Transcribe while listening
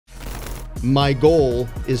my goal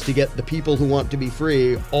is to get the people who want to be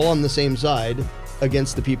free all on the same side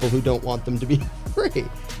against the people who don't want them to be free.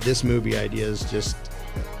 This movie idea is just,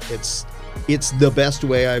 it's the best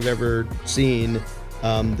way I've ever seen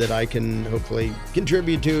that I can hopefully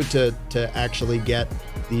contribute to actually get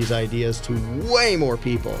these ideas to way more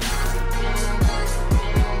people.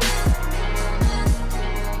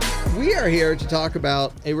 We are here to talk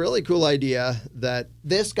about a really cool idea that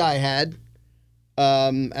this guy had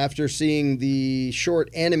after seeing the short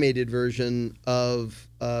animated version of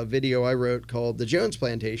a video I wrote called The Jones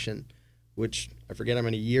Plantation, which I forget how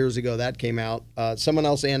many years ago that came out. Someone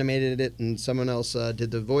else animated it and someone else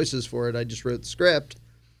did the voices for it. I just wrote the script.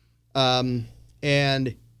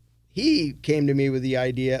 And he came to me with the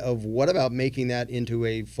idea of what about making that into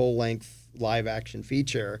a full-length live-action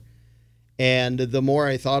feature. And the more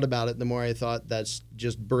I thought about it, the more I thought that's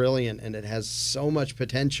just brilliant, and it has so much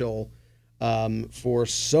potential for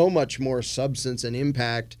so much more substance and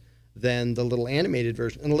impact than the little animated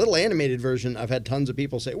version. And the little animated version, I've had tons of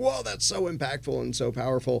people say, whoa, that's so impactful and so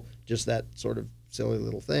powerful, just that sort of silly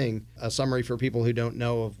little thing. A summary for people who don't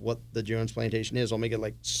know of what the Jones Plantation is, I'll make it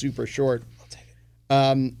like super short. I'll take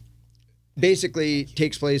it. Basically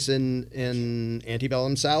takes place in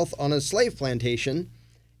antebellum South on a slave plantation.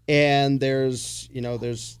 And there's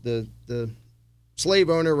the slave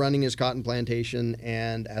owner running his cotton plantation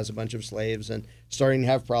and has a bunch of slaves and starting to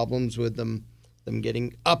have problems with them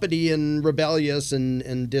getting uppity and rebellious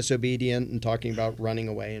and disobedient and talking about running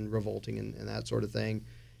away and revolting and that sort of thing.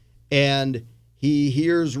 And he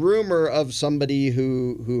hears rumor of somebody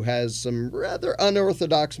who has some rather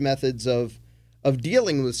unorthodox methods of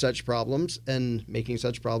dealing with such problems and making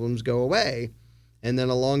such problems go away. And then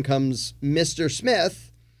along comes Mr.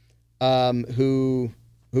 Smith, who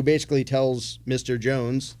basically tells Mr.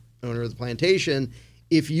 Jones, owner of the plantation,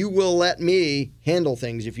 if you will let me handle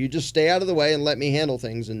things, if you just stay out of the way and let me handle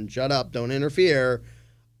things and shut up, don't interfere,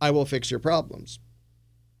 I will fix your problems.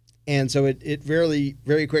 And so it very,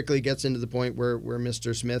 very quickly gets into the point where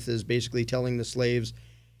Mr. Smith is basically telling the slaves,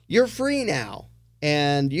 you're free now,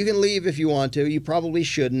 and you can leave if you want to. You probably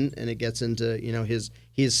shouldn't. And it gets into,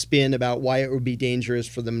 his spin about why it would be dangerous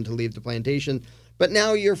for them to leave the plantation. But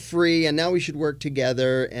now you're free, and now we should work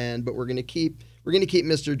together. But we're going to keep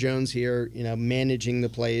Mr. Jones here, managing the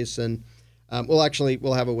place. And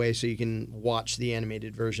we'll have a way so you can watch the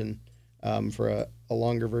animated version for a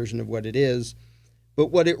longer version of what it is.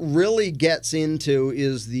 But what it really gets into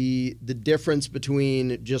is the difference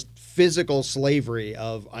between just physical slavery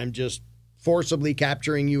of I'm just forcibly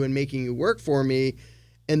capturing you and making you work for me,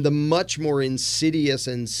 and the much more insidious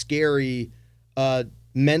and scary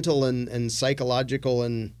mental and psychological,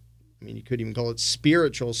 and I mean, you could even call it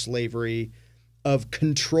spiritual slavery of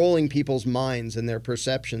controlling people's minds and their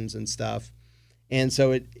perceptions and stuff. And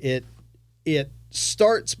so it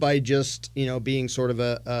starts by just, being sort of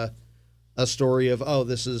a story of, oh,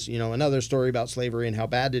 this is, another story about slavery and how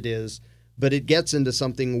bad it is. But it gets into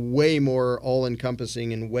something way more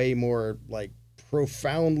all-encompassing and way more, like,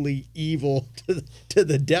 profoundly evil to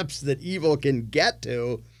the depths that evil can get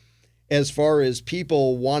to, as far as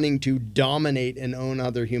people wanting to dominate and own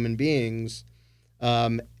other human beings.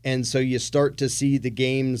 And so you start to see the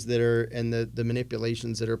games that are, and the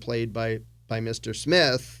manipulations that are played by Mr.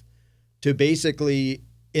 Smith to basically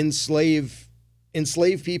enslave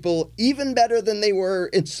people even better than they were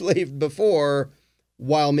enslaved before,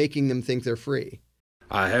 while making them think they're free.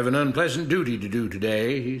 I have an unpleasant duty to do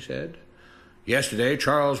today, he said. Yesterday,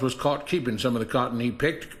 Charles was caught keeping some of the cotton he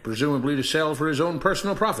picked, presumably to sell for his own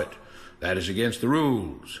personal profit. That is against the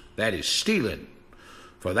rules. That is stealing.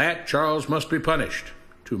 For that, Charles must be punished.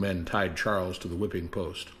 2 men tied Charles to the whipping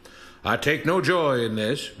post. I take no joy in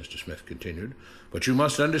this, Mr. Smith continued, but you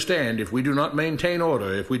must understand, if we do not maintain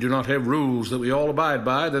order, if we do not have rules that we all abide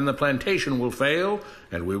by, then the plantation will fail,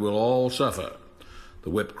 and we will all suffer. The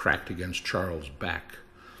whip cracked against Charles' back.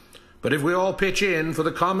 But if we all pitch in for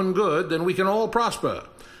the common good, then we can all prosper.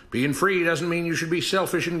 Being free doesn't mean you should be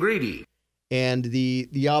selfish and greedy. And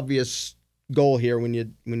the obvious goal here, when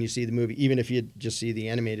you see the movie, even if you just see the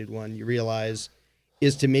animated one, you realize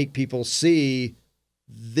is to make people see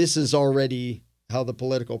this is already how the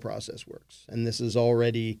political process works. And this is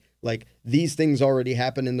already, like, these things already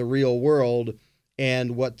happen in the real world,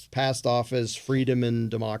 and what's passed off as freedom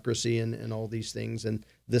and democracy and all these things, and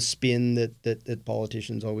the spin that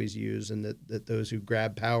politicians always use, and that those who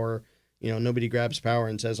grab power, nobody grabs power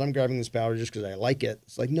and says, I'm grabbing this power just because I like it.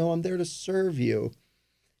 It's like, no, I'm there to serve you.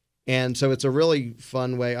 And so it's a really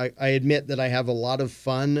fun way. I admit that I have a lot of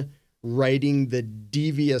fun writing the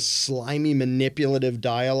devious, slimy, manipulative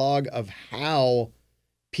dialogue of how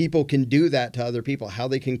people can do that to other people, how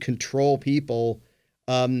they can control people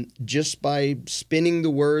just by spinning the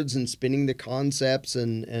words and spinning the concepts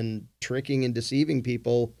and tricking and deceiving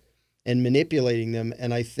people and manipulating them.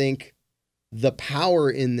 And I think the power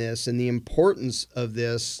in this and the importance of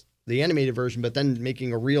this, the animated version, but then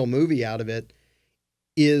making a real movie out of it,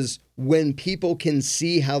 is when people can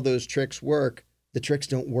see how those tricks work, the tricks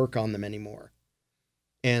don't work on them anymore.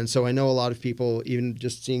 And so I know a lot of people, even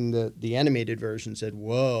just seeing the animated version, said,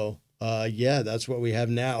 whoa, yeah, that's what we have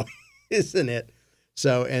now, isn't it?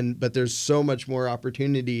 So, but there's so much more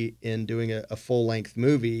opportunity in doing a full-length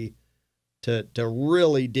movie to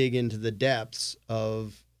really dig into the depths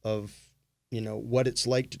of what it's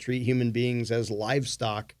like to treat human beings as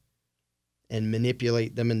livestock and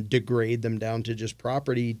manipulate them and degrade them down to just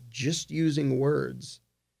property, just using words.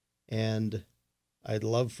 And I'd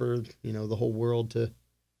love for, the whole world to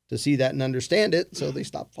see that and understand it, so they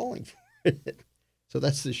stop falling for it. So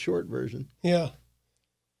that's the short version. Yeah.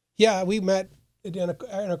 Yeah, we met in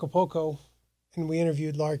Acapulco, and we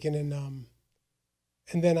interviewed Larken, and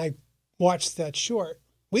then I watched that short.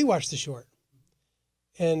 We watched the short.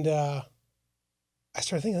 And I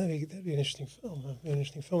started thinking, that'd be an interesting film. And I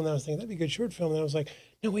was thinking, that'd be a good short film. And I was like,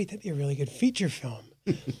 no, wait, that'd be a really good feature film.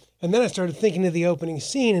 And then I started thinking of the opening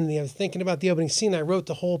scene, and I was thinking about the opening scene. I wrote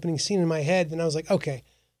the whole opening scene in my head, and I was like, okay,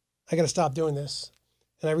 I got to stop doing this.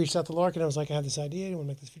 And I reached out to Larken, and I was like, I have this idea. I want to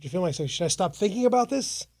make this feature film. I said, should I stop thinking about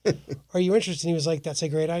this? Are you interested? And he was like, that's a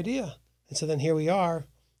great idea. And so then here we are.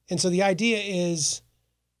 And so the idea is,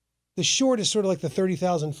 the short is sort of like the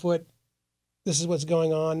 30,000 foot, this is what's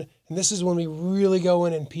going on, and this is when we really go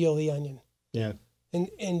in and peel the onion. Yeah. And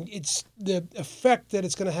it's the effect that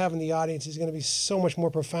it's going to have in the audience is going to be so much more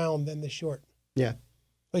profound than the short. Yeah.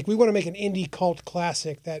 Like, we want to make an indie cult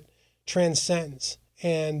classic that transcends.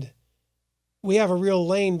 And we have a real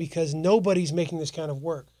lane because nobody's making this kind of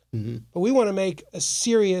work. Mm-hmm. But we want to make a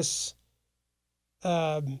serious,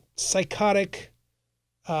 psychotic,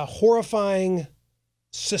 horrifying,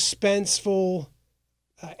 suspenseful,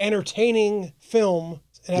 entertaining film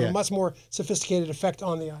and have a much more sophisticated effect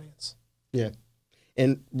on the audience. Yeah.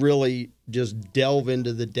 And really just delve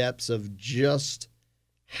into the depths of just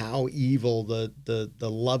how evil the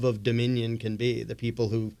love of dominion can be. The people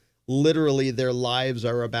who literally their lives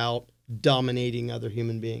are about dominating other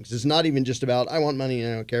human beings. It's not even just about, I want money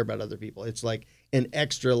and I don't care about other people. It's like an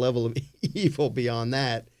extra level of evil beyond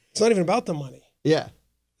that. It's not even about the money. Yeah.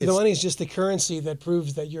 The money is just the currency that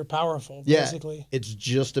proves that you're powerful, basically. Yeah, it's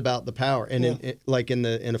just about the power. And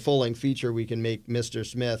in a full-length feature, we can make Mr.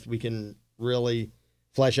 Smith, we can really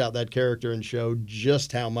flesh out that character and show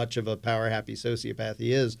just how much of a power-happy sociopath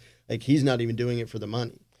he is. Like, he's not even doing it for the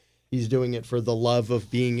money. He's doing it for the love of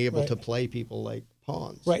being able to play people like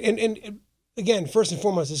pawns. Right. And again, first and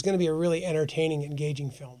foremost, it's going to be a really entertaining, engaging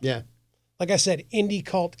film. Yeah. Like I said, indie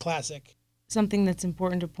cult classic. Something that's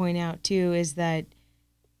important to point out, too, is that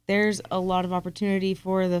there's a lot of opportunity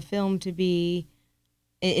for the film to be,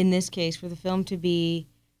 in this case, for the film to be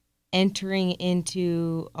entering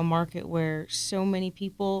into a market where so many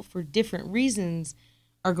people, for different reasons,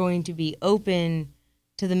 are going to be open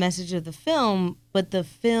to the message of the film, but the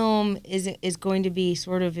film is going to be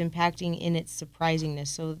sort of impacting in its surprisingness.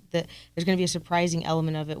 So there's going to be a surprising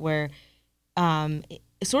element of it where,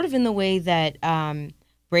 sort of in the way that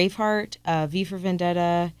Braveheart, V for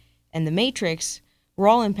Vendetta, and The Matrix were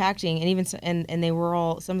all impacting, and even and they were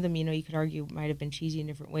all, some of them, you could argue might have been cheesy in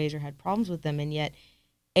different ways or had problems with them, and yet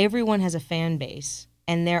everyone has a fan base,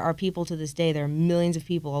 and there are people to this day, there are millions of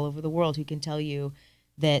people all over the world who can tell you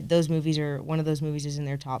that one of those movies is in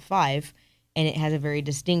their top 5, and it has a very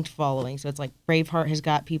distinct following. So it's like Braveheart has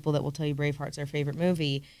got people that will tell you Braveheart's their favorite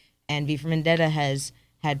movie, and V for Vendetta has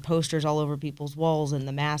had posters all over people's walls, and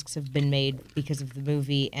the masks have been made because of the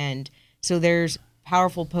movie, and so there's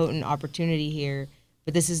powerful, potent opportunity here.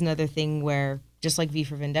 But this is another thing where, just like V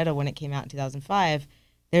for Vendetta when it came out in 2005,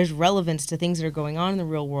 there's relevance to things that are going on in the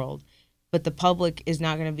real world, but the public is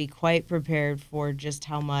not going to be quite prepared for just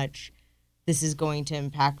how much this is going to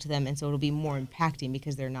impact them, and so it'll be more impacting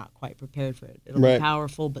because they're not quite prepared for it. It'll be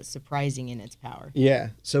powerful but surprising in its power. Yeah,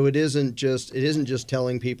 so it isn't just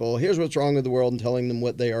telling people, here's what's wrong with the world, and telling them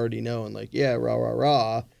what they already know, and like, yeah, rah, rah,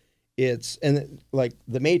 rah. And like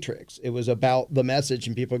The Matrix, it was about the message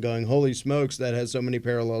and people going, holy smokes, that has so many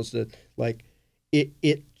parallels to, like,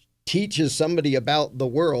 it teaches somebody about the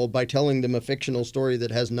world by telling them a fictional story that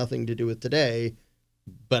has nothing to do with today,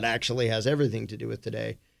 but actually has everything to do with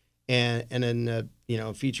today. And in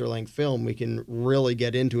a feature-length film, we can really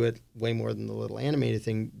get into it way more than the little animated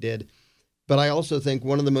thing did. But I also think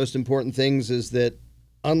one of the most important things is that,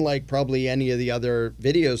 unlike probably any of the other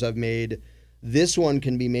videos I've made, this one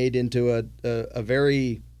can be made into a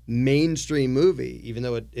very mainstream movie, even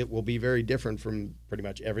though it will be very different from pretty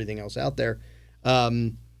much everything else out there,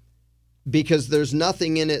 because there's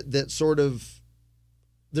nothing in it that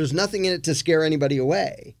there's nothing in it to scare anybody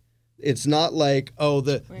away. It's not like,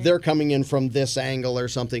 they're coming in from this angle or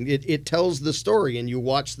something. It tells the story, and you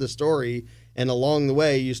watch the story, and along the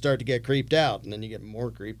way you start to get creeped out, and then you get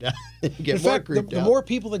more creeped out. The more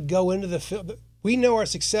people that go into the film, we know our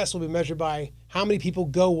success will be measured by how many people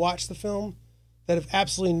go watch the film that have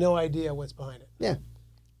absolutely no idea what's behind it.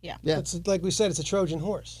 Yeah. It's like we said, it's a Trojan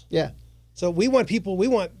horse. Yeah. So we want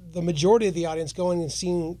the majority of the audience going and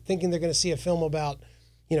thinking they're going to see a film about,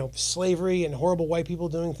 slavery and horrible white people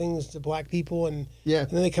doing things to black people. And then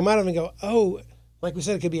they come out of it and go, oh, like we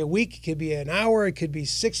said, it could be a week, it could be an hour, it could be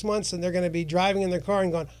 6 months, and they're going to be driving in their car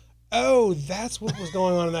and going, oh, that's what was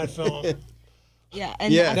going on in that film. Yeah,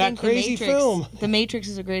 and I that think crazy film. The Matrix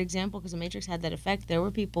is a great example because The Matrix had that effect. There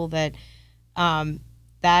were people that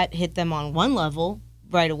that hit them on one level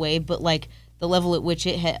right away, but like the level at which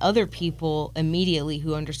it hit other people immediately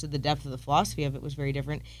who understood the depth of the philosophy of it was very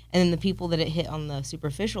different. And then the people that it hit on the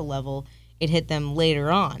superficial level, it hit them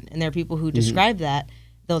later on. And there are people who describe that.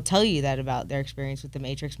 They'll tell you that about their experience with the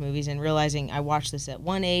Matrix movies and realizing I watched this at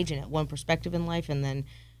one age and at one perspective in life, and then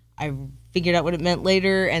I figured out what it meant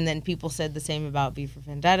later. And then people said the same about V for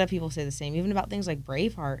Vendetta. People say the same even about things like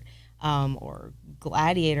Braveheart or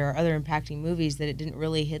Gladiator or other impacting movies, that it didn't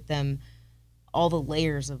really hit them all the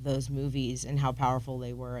layers of those movies and how powerful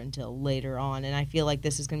they were until later on. And I feel like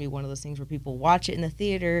this is going to be one of those things where people watch it in the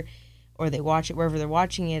theater or they watch it wherever they're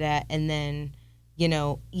watching it at, and then,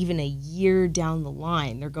 even a year down the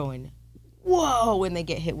line, they're going, whoa, and they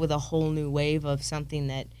get hit with a whole new wave of something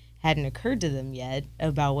that hadn't occurred to them yet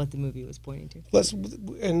about what the movie was pointing to.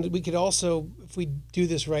 And we could also, if we do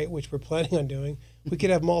this right, which we're planning on doing, we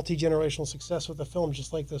could have multi-generational success with the film,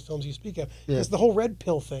 just like those films you speak of. Because the whole red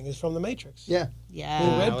pill thing is from The Matrix. Yeah.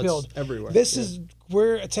 Red pilled everywhere.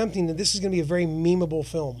 We're attempting that. This is going to be a very memeable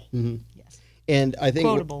film. Mm-hmm. Yes. And I think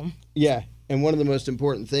quotable. Yeah. And one of the most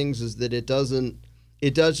important things is that it doesn't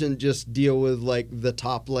just deal with like the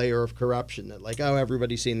top layer of corruption, that like,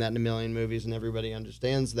 everybody's seen that in a million movies and everybody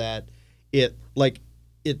understands that. It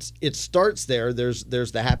starts there. There's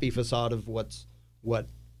the happy facade of what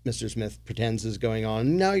Mr. Smith pretends is going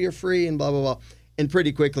on. Now you're free and blah blah blah. And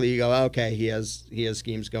pretty quickly you go, okay, he has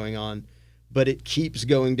schemes going on, but it keeps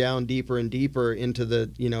going down deeper and deeper into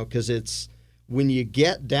the, because it's, when you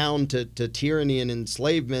get down to tyranny and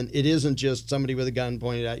enslavement, it isn't just somebody with a gun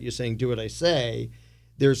pointed at you saying, do what I say.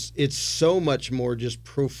 It's so much more just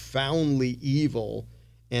profoundly evil,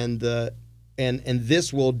 and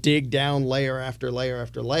this will dig down layer after layer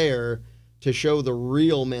after layer to show the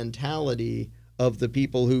real mentality of the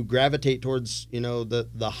people who gravitate towards,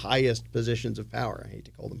 the highest positions of power. I hate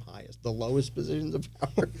to call them highest, the lowest positions of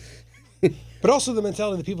power. But also the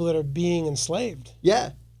mentality of the people that are being enslaved.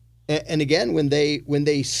 Yeah. And again, when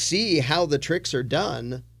they see how the tricks are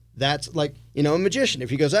done, that's like, a magician. If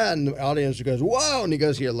he goes, and the audience goes, whoa, and he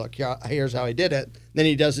goes, here, look, here's how I did it. Then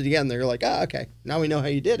he does it again. They're like, okay, now we know how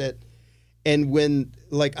you did it. And when,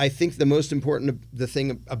 I think the most important, the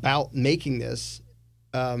thing about making this,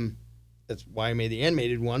 that's why I made the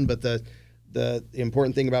animated one, but the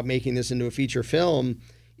important thing about making this into a feature film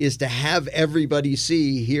is to have everybody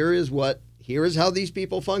see, here is how these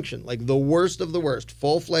people function, like the worst of the worst,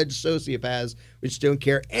 full-fledged sociopaths, which don't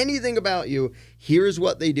care anything about you. Here's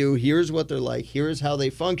what they do. Here's what they're like. Here's how they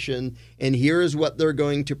function. And here's what they're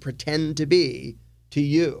going to pretend to be to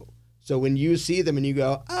you. So when you see them and you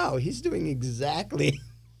go, oh, he's doing exactly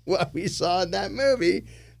what we saw in that movie,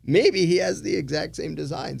 maybe he has the exact same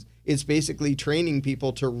designs. It's basically training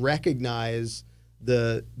people to recognize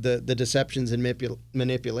the deceptions and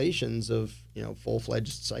manipulations of,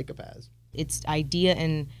 full-fledged psychopaths. It's idea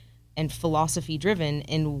and philosophy driven,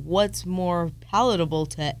 and what's more palatable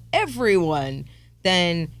to everyone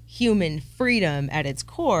than human freedom at its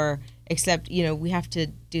core, except, we have to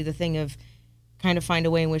do the thing of kind of find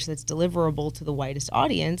a way in which that's deliverable to the widest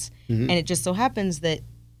audience. Mm-hmm. And it just so happens that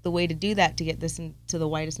the way to do that, to get this to the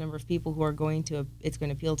widest number of people who are it's going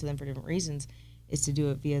to appeal to them for different reasons, is to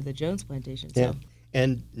do it via the Jones Plantation. Yeah.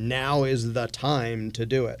 And now is the time to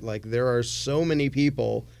do it. Like, there are so many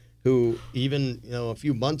people who even, a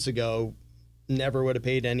few months ago never would have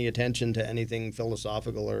paid any attention to anything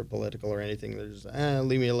philosophical or political or anything. They're just,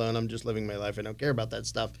 leave me alone. I'm just living my life. I don't care about that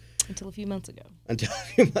stuff. Until a few months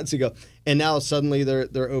ago. And now suddenly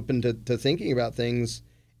they're open to thinking about things.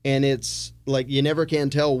 And it's like, you never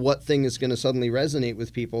can tell what thing is going to suddenly resonate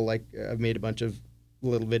with people. Like, I've made a bunch of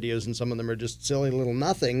little videos, and some of them are just silly little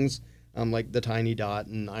nothings I'm like the tiny dot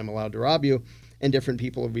and I'm allowed to rob you. And different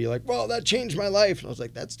people will be like, well, that changed my life. And I was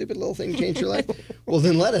like, that stupid little thing changed your life? Well,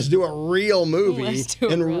 then let us do a real movie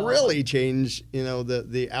and really change,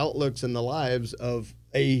 the outlooks and the lives of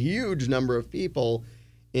a huge number of people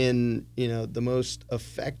in, the most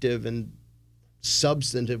effective and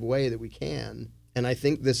substantive way that we can. And I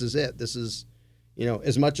think this is it. This is,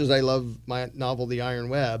 as much as I love my novel, The Iron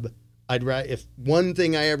Web, if one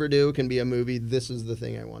thing I ever do can be a movie, this is the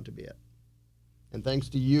thing I want to be it. And thanks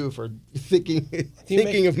to you for thinking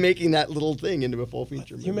of making that little thing into a full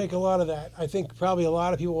feature movie. You make a lot of that. I think probably a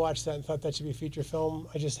lot of people watched that and thought that should be a feature film.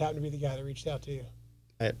 I just happened to be the guy that reached out to you.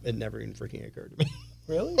 It never even freaking occurred to me.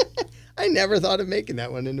 Really? I never thought of making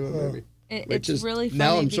that one into a movie. It's really funny.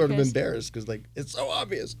 Now I'm sort of embarrassed because it's so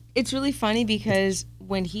obvious. It's really funny because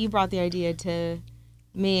when he brought the idea to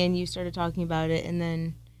me and you started talking about it, and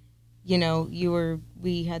then,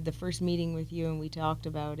 we had the first meeting with you and we talked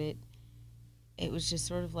about it. It was just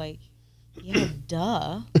sort of like, yeah,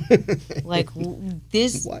 duh. Like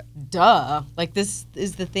this, what? Duh. Like this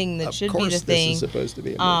is the thing that should be the thing. This is supposed to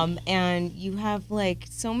be a movie. And you have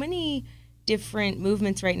so many different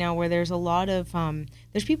movements right now where there's a lot of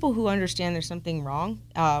there's people who understand there's something wrong,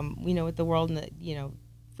 with the world and that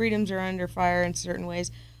freedoms are under fire in certain ways,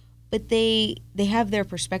 but they have their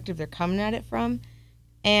perspective they're coming at it from.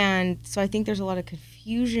 And so I think there's a lot of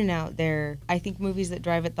confusion out there. I think movies that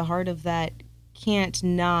drive at the heart of that can't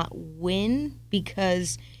not win,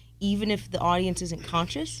 because even if the audience isn't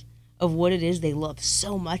conscious of what it is they love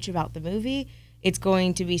so much about the movie, it's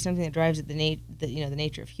going to be something that drives at the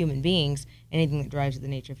nature of human beings. Anything that drives at the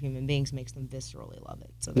nature of human beings makes them viscerally love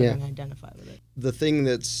it, so they're going to identify with it. The thing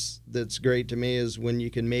that's great to me is when you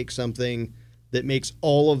can make something that makes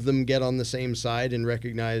all of them get on the same side and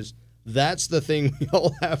recognize that's the thing we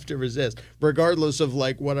all have to resist, regardless of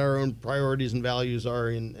what our own priorities and values are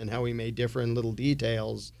and how we may differ in little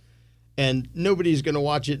details. And nobody's going to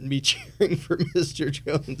watch it and be cheering for Mr.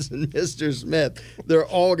 Jones and Mr. Smith. They're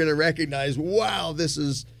all going to recognize, wow, this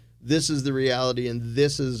is the reality, and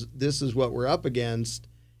this is what we're up against.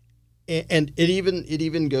 And it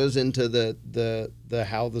even goes into the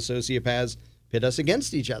how the sociopaths pit us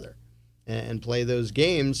against each other and play those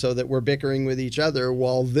games so that we're bickering with each other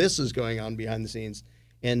while this is going on behind the scenes,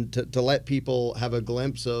 and to let people have a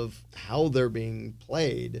glimpse of how they're being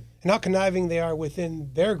played. And how conniving they are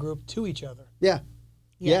within their group to each other. Yeah.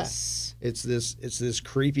 Yes. Yeah. It's this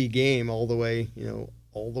creepy game all the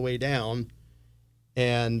way down.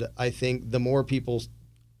 And I think the more people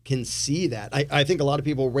can see that, I think a lot of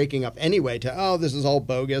people are waking up anyway to, this is all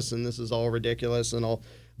bogus and this is all ridiculous and all,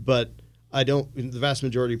 but the vast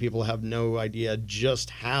majority of people have no idea just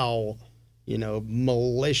how,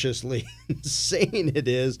 maliciously insane it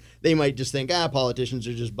is. They might just think, politicians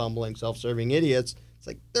are just bumbling, self-serving idiots. It's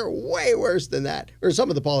like, they're way worse than that. Or some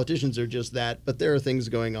of the politicians are just that, but there are things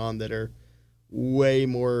going on that are way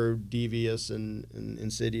more devious and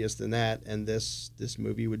insidious than that. And this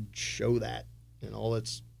movie would show that in all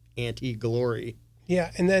its anti-glory.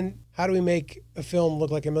 Yeah, and then how do we make a film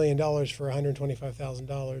look like $1 million for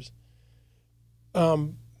 $125,000?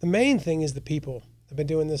 The main thing is the people. I've been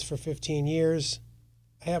doing this for 15 years.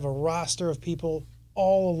 I have a roster of people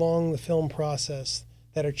all along the film process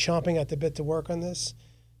that are chomping at the bit to work on this,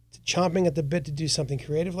 chomping at the bit to do something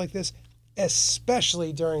creative like this,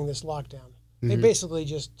 especially during this lockdown. Mm-hmm. They basically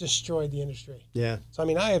just destroyed the industry. Yeah. So,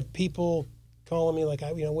 I have people calling me like,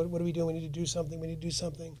 what do we do? We need to do something. We need to do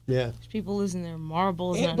something. Yeah. There's people losing their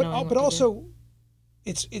marbles. But also,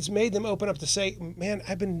 it's made them open up to say, man,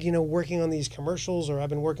 I've been working on these commercials, or I've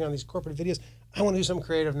been working on these corporate videos. I want to do something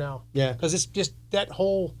creative now. Yeah. Because it's just that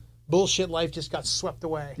whole bullshit life just got swept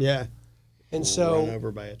away. Yeah. And so run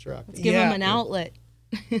over by a truck. Let's give them an outlet.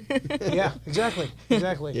 Yeah, exactly.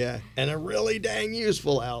 Yeah, and a really dang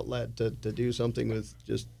useful outlet to do something with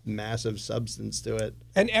just massive substance to it.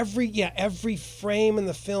 And every frame in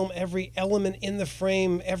the film, every element in the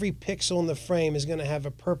frame, every pixel in the frame is going to have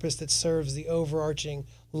a purpose that serves the overarching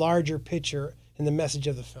larger picture and the message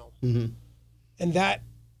of the film. Mm-hmm. And that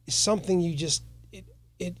is something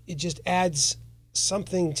it just adds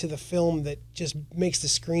something to the film that just makes the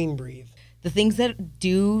screen breathe. The things that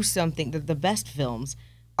do something, the best films,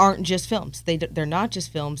 aren't just films. They're not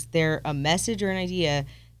just films. They're a message or an idea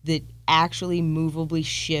that actually movably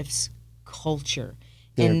shifts culture.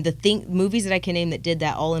 Yeah. And movies that I can name that did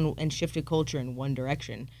that all and shifted culture in one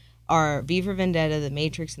direction are V for Vendetta, The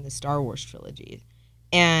Matrix, and the Star Wars trilogy.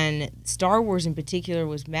 And Star Wars in particular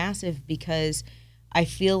was massive because I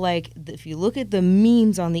feel like if you look at the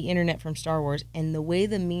memes on the internet from Star Wars and the way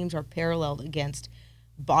the memes are paralleled against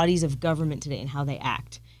bodies of government today and how they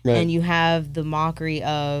act Right. And you have the mockery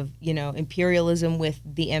of, you know, imperialism with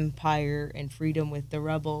the empire and freedom with the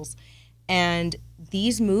rebels. And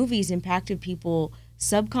these movies impacted people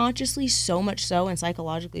subconsciously so much so, and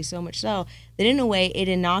psychologically so much so, that in a way it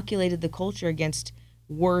inoculated the culture against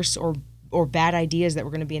worse or bad ideas that were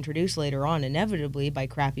going to be introduced later on, inevitably, by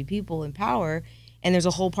crappy people in power. And there's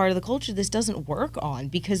a whole part of the culture this doesn't work on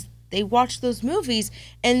because they watched those movies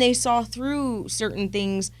and they saw through certain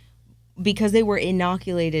things because they were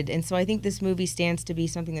inoculated. And so I think this movie stands to be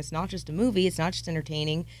something that's not just a movie, it's not just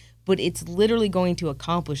entertaining, but it's literally going to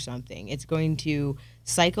accomplish something. It's going to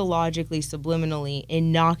psychologically, subliminally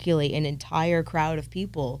inoculate an entire crowd of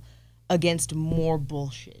people against more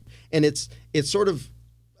bullshit. And it's sort of,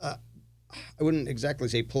 I wouldn't exactly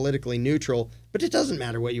say politically neutral, but it doesn't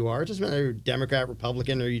matter what you are. It doesn't matter if you're Democrat,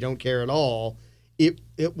 Republican, or you don't care at all. It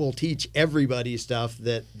will teach everybody stuff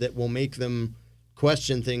that will make them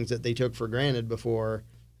question things that they took for granted before.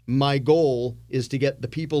 My goal is to get the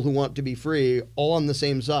people who want to be free all on the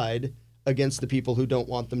same side against the people who don't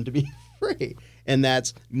want them to be free. And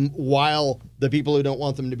that's while the people who don't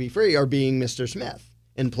want them to be free are being Mr. Smith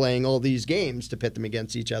and playing all these games to pit them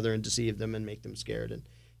against each other and deceive them and make them scared and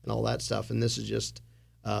all that stuff. And this is just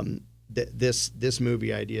this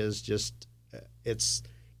movie idea is just it's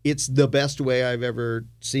the best way I've ever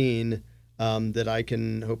seen that I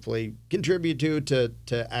can hopefully contribute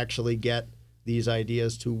to actually get these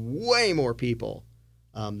ideas to way more people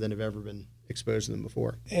than have ever been exposed to them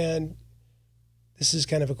before. And this is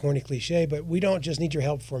kind of a corny cliche, but we don't just need your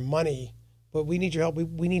help for money, but we need your help.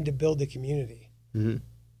 We need to build the community. Mm-hmm.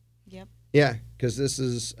 Yep. Yeah, because this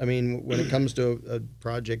is, I mean, when it comes to a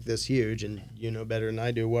project this huge, and you know better than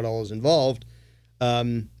I do what all is involved,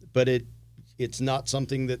 but it's not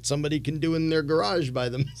something that somebody can do in their garage by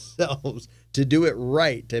themselves. To do it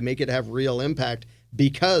right, to make it have real impact,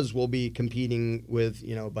 because we'll be competing with,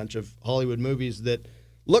 you know, a bunch of Hollywood movies that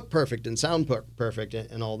look perfect and sound perfect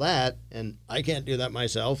and all that, and I can't do that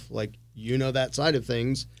myself. Like, you know, that side of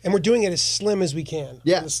things. And we're doing it as slim as we can.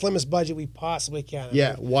 Yeah. The slimmest budget we possibly can.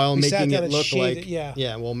 Yeah, while making it look like it,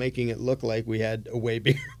 yeah, while making it look like we had a way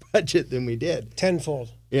bigger budget than we did.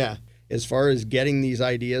 Tenfold. Yeah. As far as getting these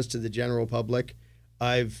ideas to the general public,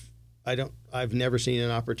 I've never seen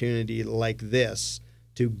an opportunity like this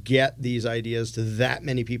to get these ideas to that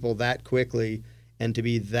many people that quickly and to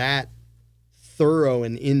be that thorough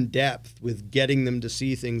and in-depth with getting them to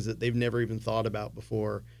see things that they've never even thought about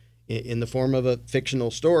before in the form of a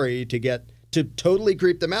fictional story to totally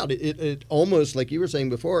creep them out. It almost, like you were saying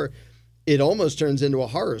before, it almost turns into a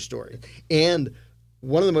horror story. And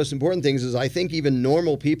one of the most important things is I think even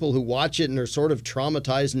normal people who watch it and are sort of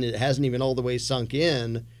traumatized and it hasn't even all the way sunk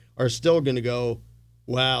in are still going to go,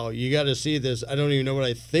 wow, you got to see this. I don't even know what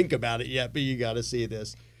I think about it yet, but you got to see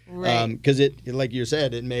this. Right. Because it, like you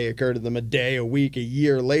said, it may occur to them a day, a week, a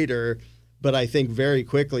year later, but I think very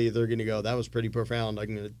quickly they're going to go, that was pretty profound. I'm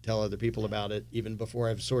going to tell other people about it even before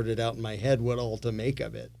I've sorted out in my head what all to make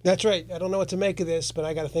of it. That's right. I don't know what to make of this, but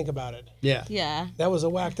I got to think about it. Yeah. Yeah. That was a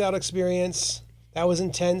whacked out experience. That was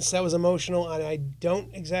intense. That was emotional. And I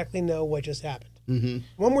don't exactly know what just happened. Mm-hmm.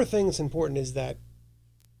 One more thing that's important is that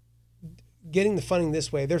getting the funding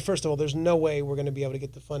this way, first of all, there's no way we're going to be able to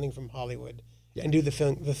get the funding from Hollywood and do the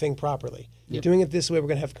thing properly. Yep. Doing it this way, we're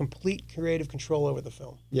going to have complete creative control over the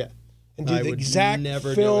film. Yeah. And do I the would exact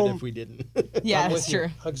never film. do it if we didn't. Yeah, I'm that's with you. true.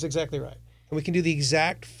 That's exactly right. And we can do the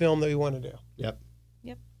exact film that we want to do. Yep.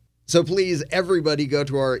 Yep. So please, everybody, go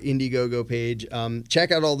to our Indiegogo page.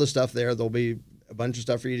 Check out all the stuff there. There'll be a bunch of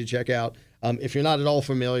stuff for you to check out. If you're not at all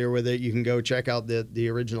familiar with it, you can go check out the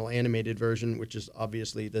original animated version, which is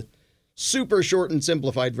obviously the super short and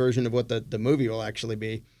simplified version of what the movie will actually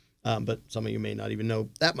be. But some of you may not even know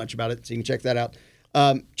that much about it, so you can check that out.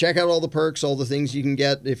 Check out all the perks, all the things you can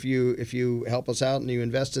get if you help us out and you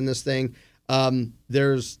invest in this thing.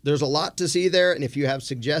 There's a lot to see there, and if you have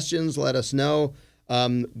suggestions, let us know.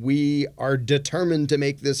 We are determined to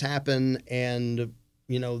make this happen, and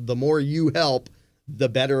you know, the more you help, the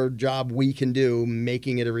better job we can do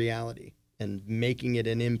making it a reality and making it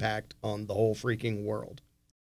an impact on the whole freaking world.